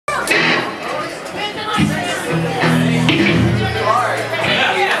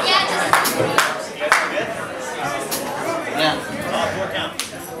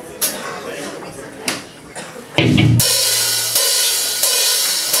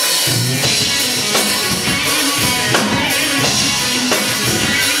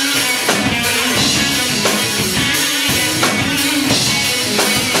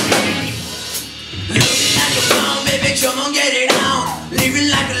Come on, get it on. Living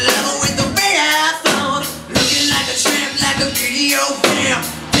like a lover with a big iPhone. Looking like a tramp, like a video film.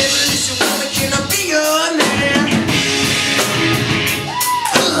 Devilish woman, can I be your man?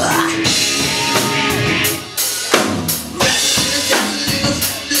 Rapping in a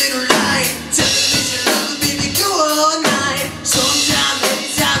little light. Television lover, baby, go all night. Sometimes, every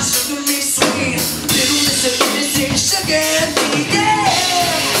time, sugar me sweet. Little Miss Innocent, sugar me, yeah.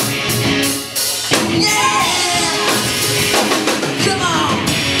 Yeah. Come on,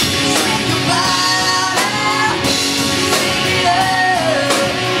 think about it.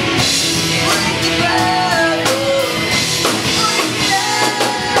 Break the bread, break it up.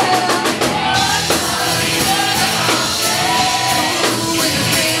 With the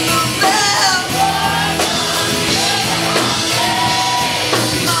name of love,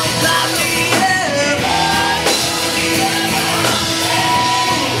 don't stop me up.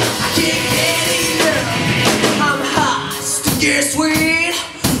 I can't get enough. I'm hot, sticky, sweet.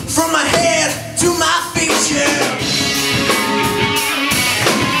 From my head to my feet, yeah.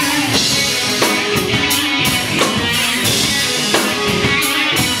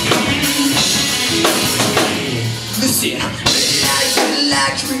 Listen, red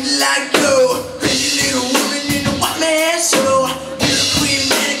like gold. Pretty little woman in a white man's show. Little queen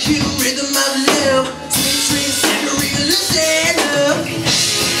manicure, rhythm of love. Sweet dream, sangria, loosen up.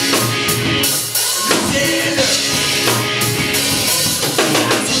 Loosen up.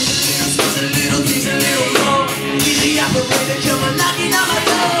 Operator, come on, knocking on my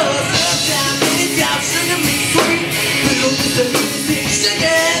doors. Uptown, minute down, sugar me sweet. Little Mr. Music,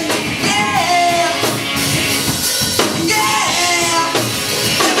 sugar me, yeah. Yeah.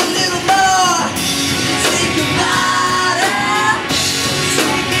 Have a little more. Think about it.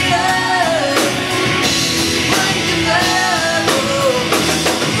 Take it up. Break it up.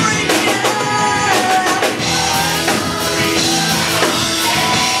 Break it up.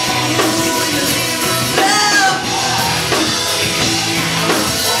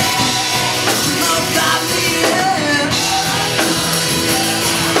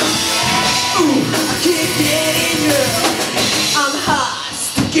 I'm hot,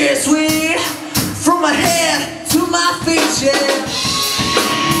 sticky, sweet. From my head to my feet, yeah.